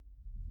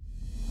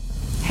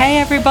Hey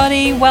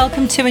everybody,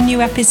 welcome to a new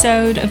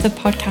episode of the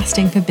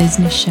Podcasting for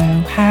Business show.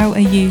 How are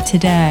you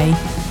today?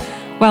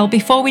 Well,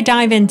 before we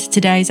dive into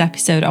today's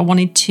episode, I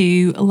wanted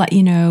to let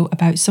you know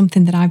about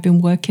something that I've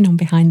been working on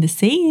behind the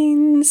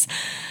scenes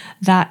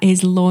that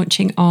is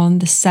launching on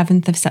the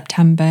 7th of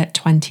September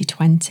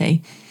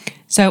 2020.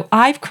 So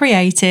I've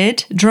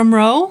created, drum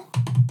roll,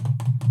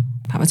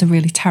 that was a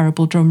really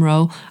terrible drum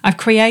roll. I've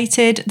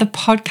created the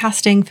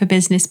Podcasting for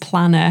Business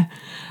Planner.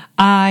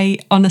 I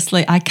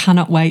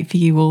cannot wait for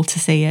you all to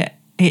see it.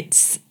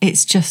 It's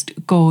just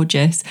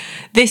gorgeous.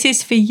 This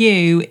is for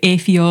you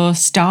if you're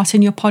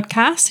starting your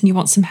podcast and you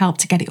want some help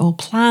to get it all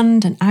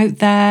planned and out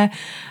there.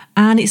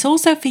 And it's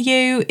also for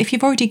you if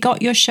you've already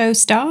got your show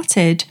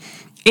started.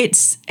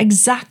 It's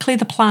exactly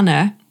the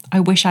planner I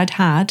wish I'd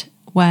had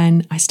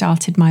when I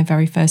started my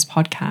very first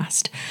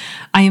podcast.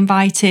 I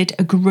invited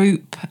a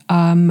group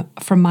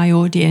from my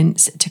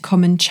audience to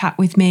come and chat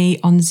with me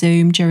on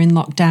Zoom during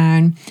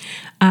lockdown.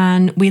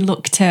 And we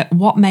looked at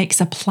what makes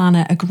a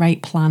planner a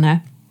great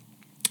planner.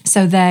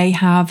 So they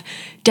have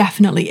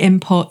definitely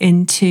input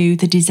into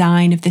the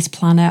design of this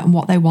planner and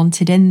what they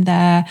wanted in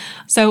there.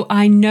 So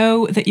I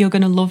know that you're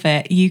going to love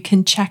it. You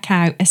can check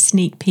out a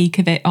sneak peek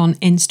of it on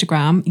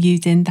Instagram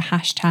using the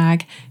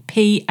hashtag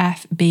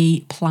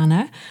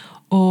PFBPlanner.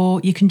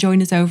 Or you can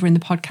join us over in the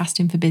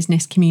Podcasting for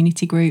Business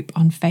community group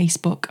on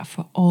Facebook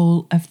for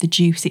all of the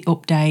juicy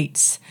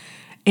updates.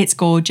 It's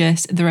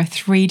gorgeous. There are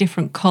 3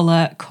 different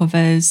colour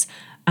covers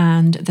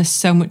and there's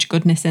so much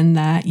goodness in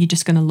there. You're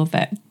just going to love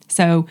it.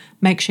 So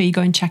make sure you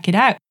go and check it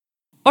out.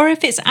 Or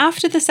if it's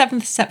after the 7th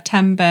of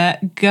September,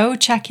 go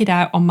check it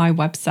out on my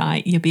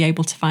website. You'll be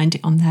able to find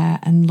it on there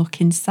and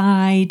look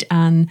inside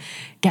and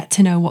get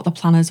to know what the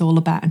planner's all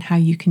about and how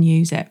you can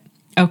use it.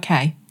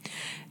 Okay.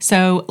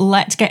 So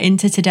let's get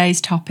into today's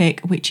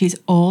topic, which is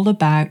all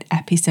about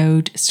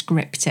episode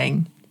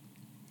scripting.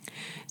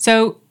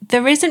 So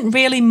there isn't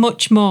really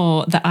much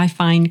more that I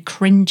find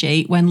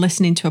cringy when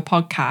listening to a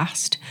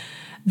podcast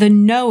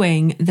than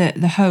knowing that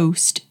the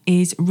host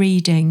is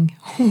reading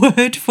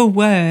word for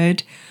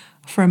word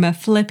from a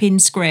flipping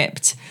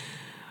script.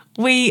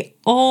 We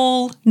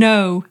all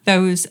know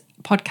those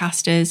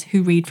podcasters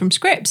who read from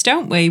scripts,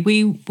 don't we?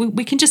 We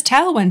can just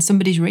tell when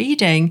somebody's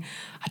reading.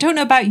 I don't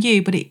know about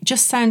you, but it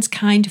just sounds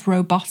kind of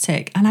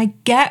robotic. And I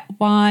get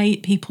why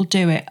people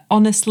do it.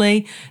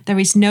 Honestly, there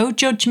is no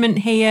judgment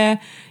here.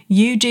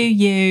 You do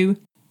you.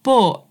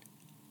 But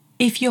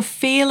if you're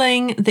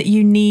feeling that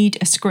you need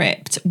a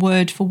script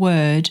word for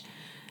word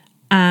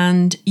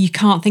and you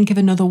can't think of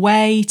another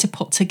way to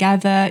put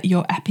together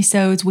your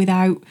episodes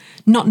without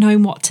not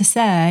knowing what to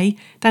say,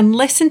 then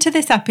listen to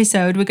this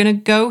episode. We're going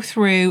to go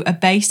through a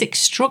basic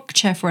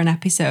structure for an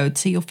episode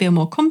so you'll feel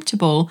more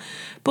comfortable.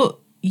 But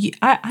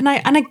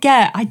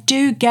I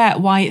do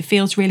get why it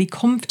feels really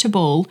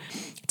comfortable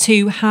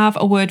to have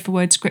a word for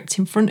word script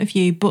in front of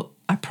you, but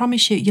I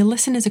promise you, your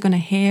listeners are going to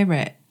hear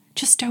it.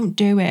 Just don't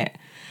do it.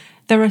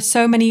 There are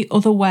so many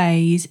other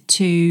ways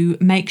to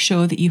make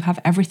sure that you have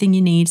everything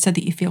you need so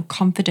that you feel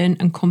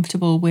confident and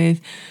comfortable with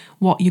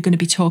what you're going to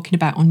be talking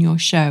about on your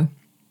show.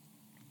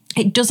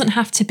 It doesn't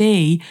have to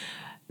be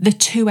the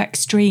 2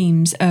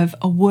 extremes of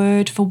a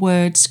word for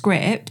word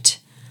script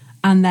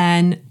and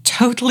then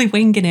totally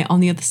winging it on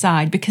the other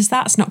side, because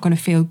that's not going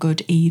to feel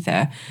good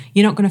either.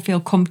 You're not going to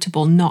feel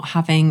comfortable not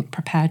having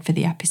prepared for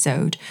the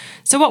episode.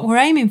 So what we're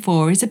aiming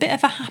for is a bit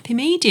of a happy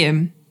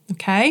medium,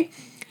 okay?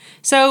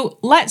 So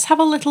let's have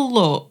a little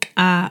look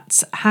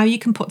at how you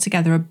can put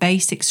together a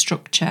basic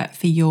structure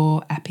for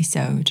your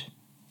episode.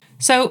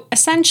 So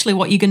essentially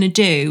what you're going to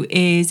do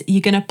is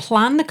you're going to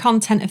plan the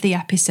content of the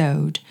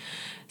episode.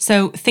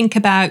 So think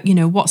about,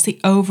 what's the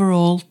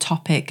overall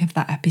topic of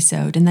that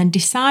episode, and then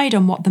decide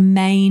on what the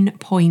main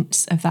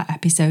points of that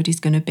episode is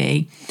going to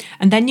be.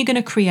 And then you're going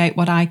to create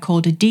what I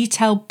called a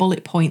detailed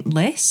bullet point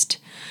list.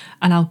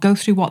 And I'll go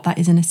through what that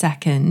is in a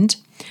second.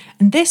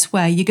 And this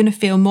way, you're going to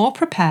feel more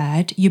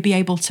prepared. You'll be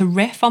able to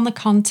riff on the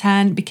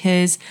content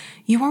because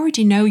you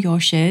already know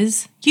your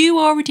shiz. You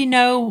already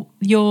know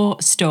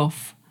your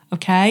stuff,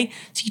 okay?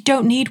 So you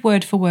don't need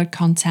word for word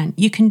content.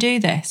 You can do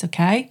this,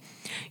 okay?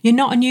 You're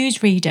not a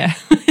newsreader,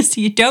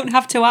 so you don't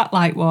have to act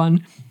like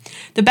one.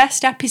 The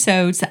best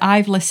episodes that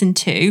I've listened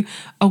to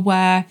are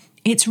where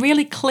it's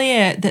really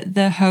clear that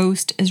the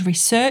host has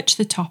researched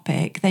the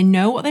topic. They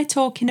know what they're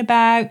talking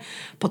about,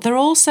 but they're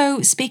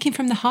also speaking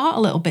from the heart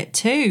a little bit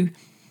too.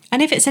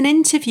 And if it's an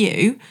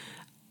interview,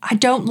 I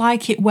don't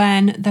like it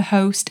when the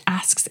host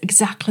asks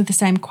exactly the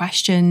same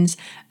questions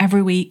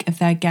every week of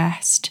their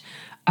guest.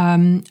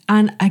 And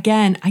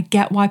again, I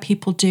get why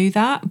people do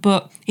that,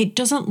 but it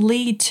doesn't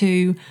lead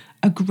to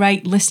a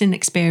great listening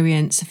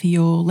experience for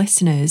your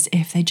listeners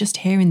if they're just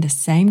hearing the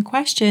same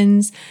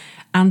questions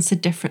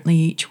answered differently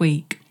each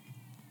week.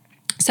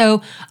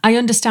 So I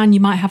understand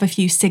you might have a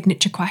few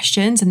signature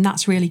questions, and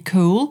that's really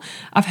cool.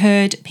 I've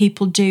heard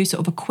people do sort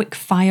of a quick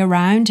fire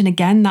round, and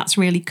again, that's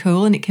really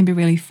cool and it can be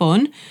really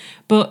fun.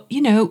 But,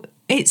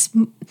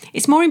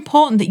 it's more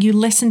important that you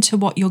listen to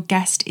what your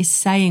guest is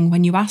saying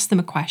when you ask them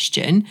a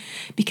question,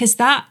 because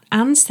that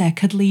answer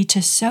could lead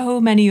to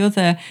so many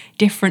other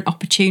different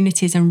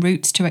opportunities and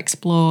routes to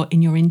explore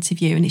in your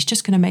interview. And it's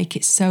just going to make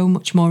it so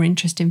much more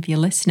interesting for your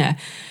listener.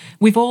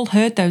 We've all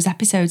heard those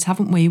episodes,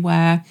 haven't we,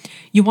 where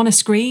you want to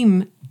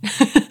scream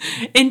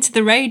into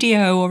the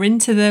radio or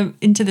into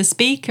the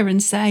speaker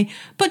and say,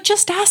 but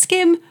just ask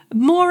him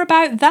more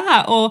about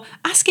that, or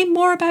ask him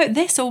more about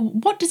this, or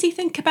what does he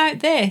think about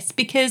this?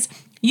 Because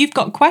you've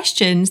got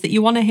questions that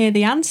you want to hear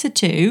the answer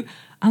to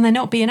and they're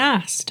not being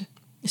asked.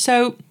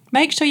 So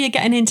make sure you're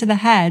getting into the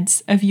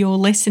heads of your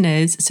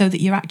listeners so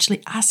that you're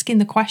actually asking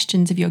the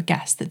questions of your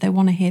guests that they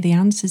want to hear the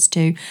answers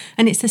to.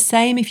 And it's the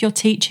same if you're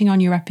teaching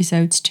on your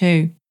episodes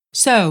too.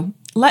 So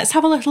let's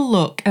have a little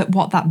look at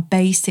what that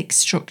basic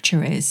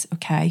structure is,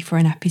 okay, for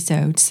an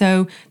episode.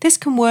 So this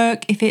can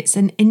work if it's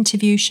an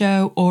interview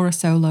show or a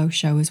solo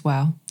show as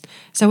well.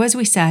 So as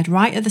we said,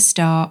 right at the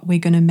start, we're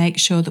going to make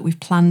sure that we've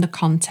planned the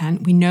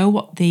content. We know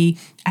what the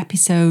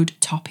episode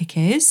topic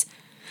is.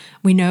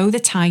 We know the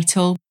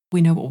title.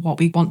 We know what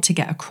we want to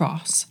get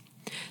across.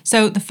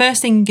 So the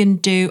first thing you're going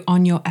to do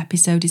on your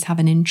episode is have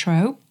an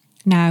intro.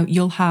 Now,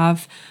 you'll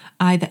have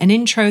either an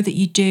intro that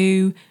you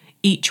do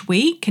each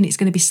week and it's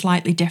going to be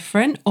slightly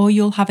different, or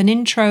you'll have an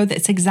intro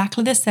that's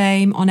exactly the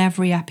same on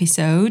every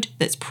episode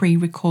that's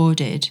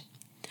pre-recorded.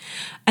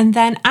 And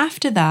then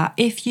after that,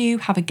 if you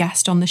have a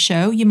guest on the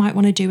show, you might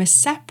want to do a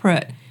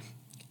separate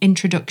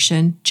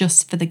introduction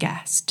just for the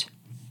guest.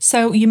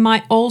 So you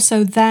might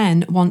also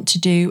then want to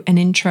do an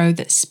intro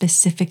that's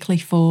specifically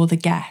for the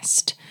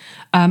guest.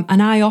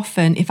 And I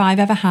often, if I've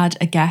ever had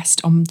a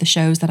guest on the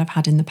shows that I've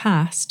had in the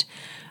past,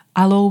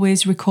 I'll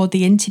always record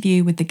the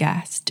interview with the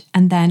guest.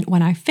 And then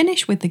when I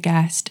finish with the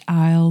guest,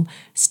 I'll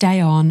stay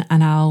on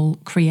and I'll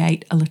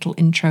create a little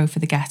intro for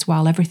the guest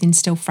while everything's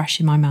still fresh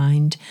in my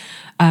mind.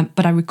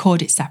 But I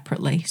record it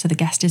separately, so the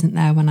guest isn't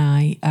there when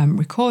I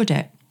record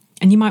it.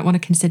 And you might want to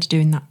consider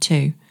doing that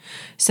too.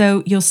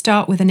 So you'll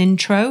start with an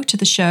intro to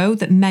the show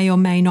that may or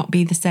may not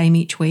be the same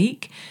each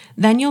week.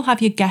 Then you'll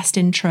have your guest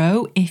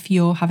intro if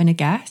you're having a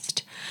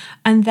guest.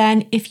 And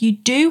then if you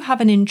do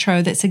have an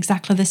intro that's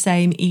exactly the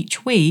same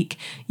each week,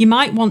 you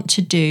might want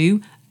to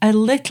do a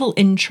little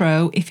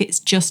intro if it's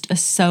just a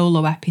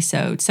solo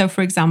episode. So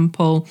for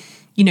example,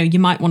 you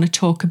might want to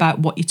talk about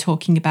what you're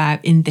talking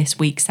about in this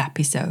week's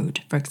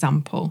episode, for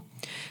example.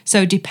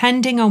 So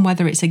depending on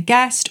whether it's a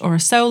guest or a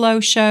solo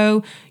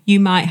show, you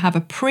might have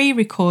a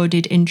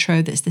pre-recorded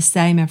intro that's the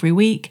same every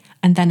week,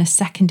 and then a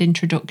second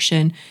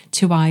introduction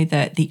to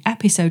either the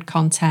episode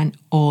content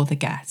or the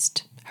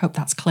guest. Hope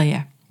that's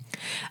clear.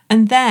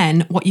 And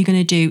then what you're going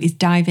to do is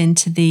dive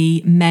into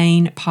the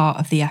main part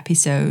of the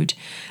episode.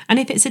 And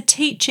if it's a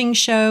teaching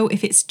show,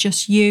 if it's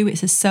just you,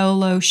 it's a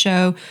solo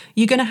show,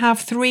 you're going to have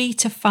 3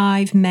 to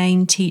 5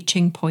 main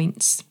teaching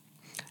points.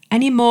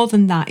 Any more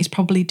than that is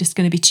probably just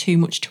going to be too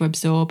much to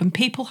absorb. And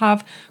people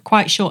have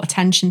quite short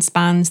attention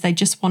spans. They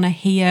just want to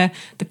hear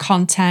the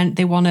content.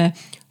 They want to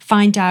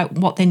find out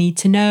what they need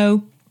to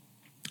know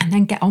and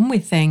then get on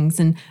with things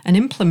and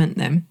implement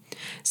them.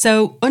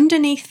 So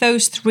underneath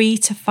those 3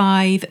 to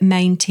 5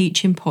 main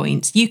teaching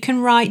points, you can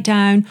write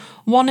down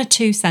 1 or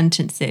 2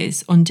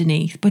 sentences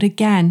underneath. But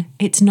again,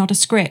 it's not a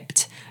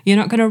script. You're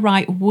not going to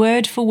write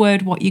word for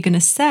word what you're going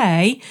to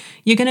say.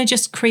 You're going to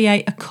just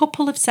create a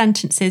couple of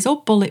sentences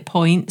or bullet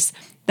points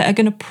that are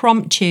going to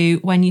prompt you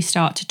when you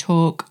start to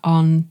talk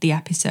on the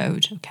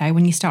episode, okay,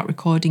 when you start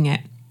recording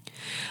it.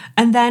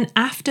 And then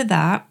after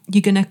that,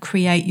 you're going to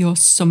create your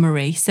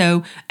summary.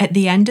 So at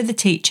the end of the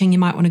teaching, you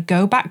might want to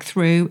go back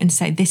through and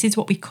say, this is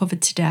what we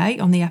covered today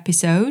on the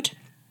episode.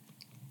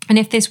 And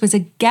if this was a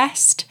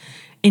guest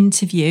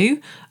interview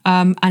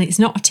and it's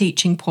not a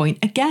teaching point,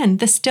 again,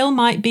 there still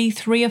might be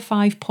 3 or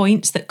 5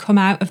 points that come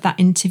out of that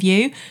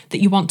interview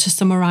that you want to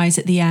summarize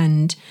at the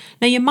end.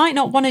 Now, you might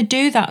not want to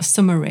do that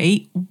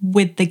summary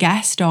with the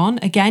guest on.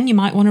 Again, you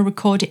might want to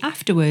record it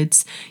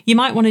afterwards. You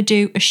might want to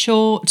do a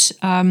short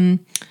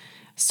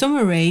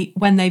summary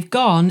when they've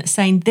gone,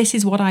 saying, this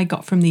is what I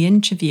got from the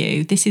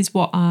interview. This is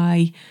what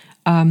I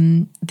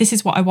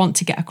want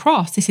to get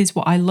across. This is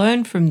what I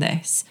learned from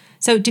this.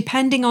 So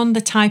depending on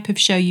the type of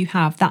show you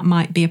have, that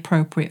might be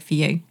appropriate for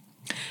you.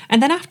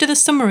 And then after the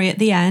summary at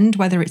the end,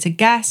 whether it's a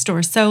guest or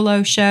a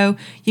solo show,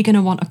 you're going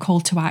to want a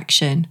call to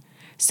action.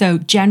 So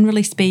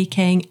generally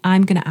speaking,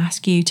 I'm going to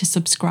ask you to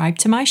subscribe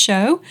to my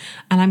show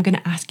and I'm going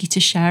to ask you to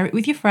share it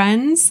with your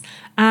friends.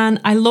 And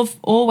I love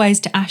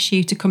always to ask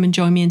you to come and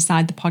join me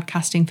inside the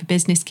Podcasting for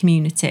Business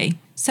community.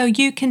 So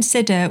you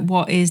consider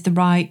what is the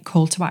right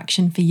call to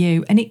action for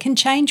you. And it can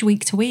change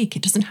week to week.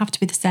 It doesn't have to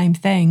be the same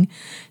thing.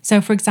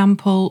 So for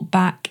example,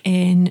 back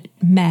in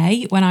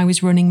May, when I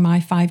was running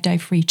my 5-day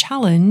free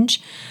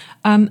challenge,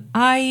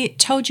 I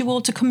told you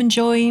all to come and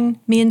join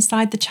me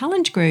inside the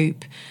challenge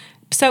group.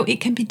 So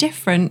it can be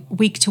different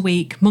week to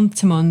week, month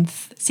to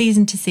month,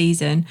 season to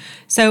season.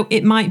 So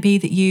it might be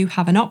that you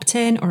have an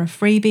opt-in or a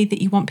freebie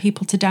that you want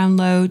people to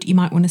download. You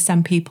might want to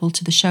send people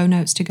to the show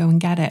notes to go and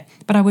get it.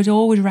 But I would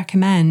always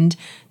recommend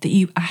that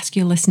you ask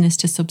your listeners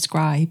to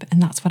subscribe.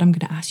 And that's what I'm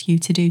going to ask you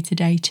to do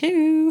today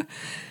too.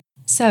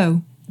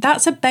 So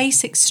that's a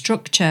basic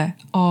structure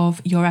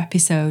of your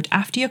episode.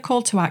 After your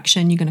call to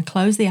action, you're going to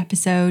close the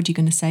episode, you're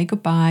going to say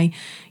goodbye.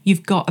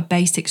 You've got a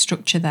basic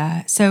structure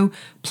there. So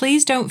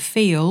please don't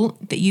feel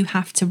that you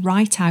have to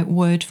write out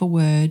word for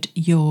word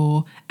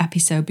your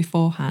episode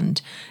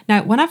beforehand.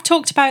 Now, when I've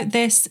talked about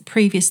this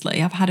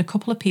previously, I've had a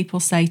couple of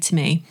people say to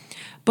me,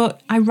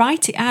 but I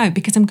write it out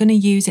because I'm going to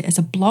use it as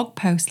a blog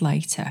post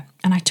later.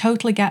 And I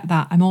totally get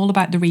that. I'm all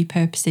about the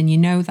repurposing, you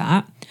know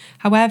that.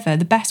 However,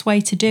 the best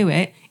way to do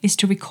it is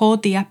to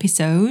record the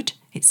episode.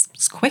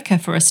 It's quicker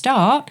for a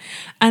start,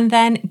 and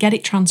then get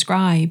it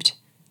transcribed.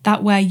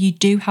 That way you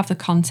do have the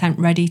content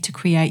ready to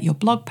create your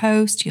blog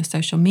post, your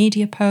social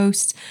media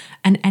posts,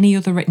 and any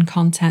other written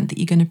content that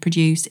you're going to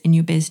produce in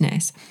your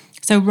business.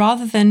 So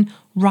rather than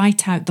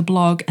write out the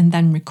blog and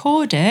then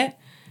record it,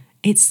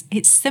 it's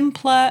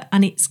simpler,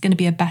 and it's going to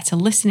be a better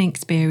listening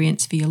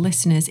experience for your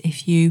listeners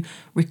if you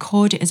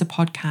record it as a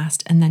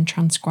podcast and then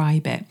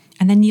transcribe it.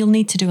 And then you'll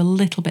need to do a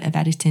little bit of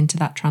editing to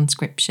that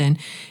transcription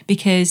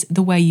because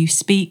the way you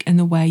speak and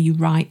the way you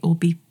write will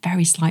be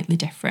very slightly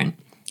different.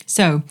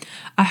 So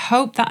I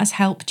hope that has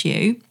helped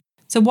you.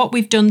 So what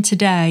we've done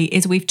today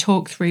is we've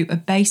talked through a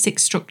basic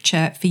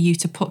structure for you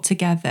to put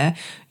together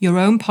your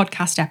own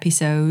podcast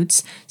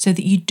episodes so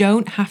that you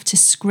don't have to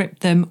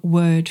script them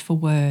word for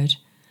word.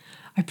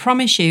 I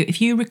promise you, if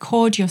you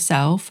record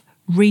yourself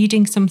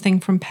reading something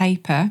from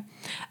paper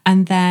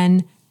and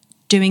then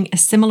doing a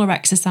similar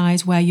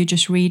exercise where you're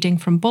just reading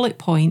from bullet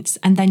points,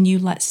 and then you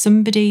let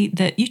somebody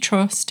that you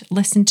trust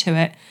listen to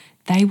it,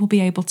 they will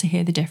be able to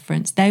hear the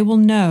difference. They will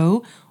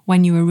know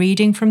when you are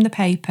reading from the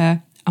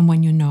paper and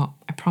when you're not.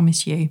 I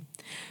promise you.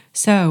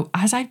 So,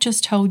 as I've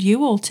just told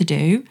you all to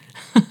do,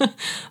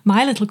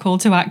 my little call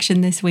to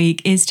action this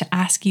week is to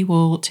ask you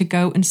all to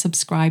go and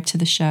subscribe to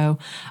the show.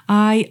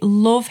 I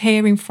love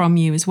hearing from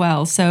you as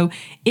well. So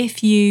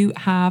if you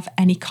have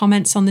any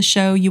comments on the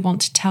show, you want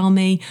to tell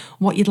me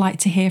what you'd like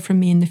to hear from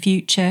me in the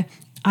future,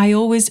 I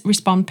always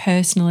respond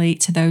personally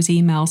to those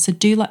emails. So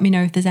do let me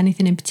know if there's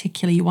anything in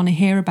particular you want to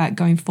hear about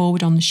going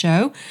forward on the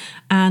show,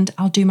 and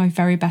I'll do my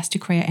very best to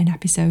create an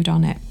episode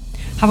on it.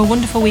 Have a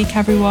wonderful week,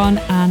 everyone,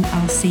 and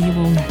I'll see you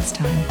all next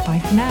time. Bye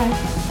for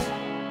now.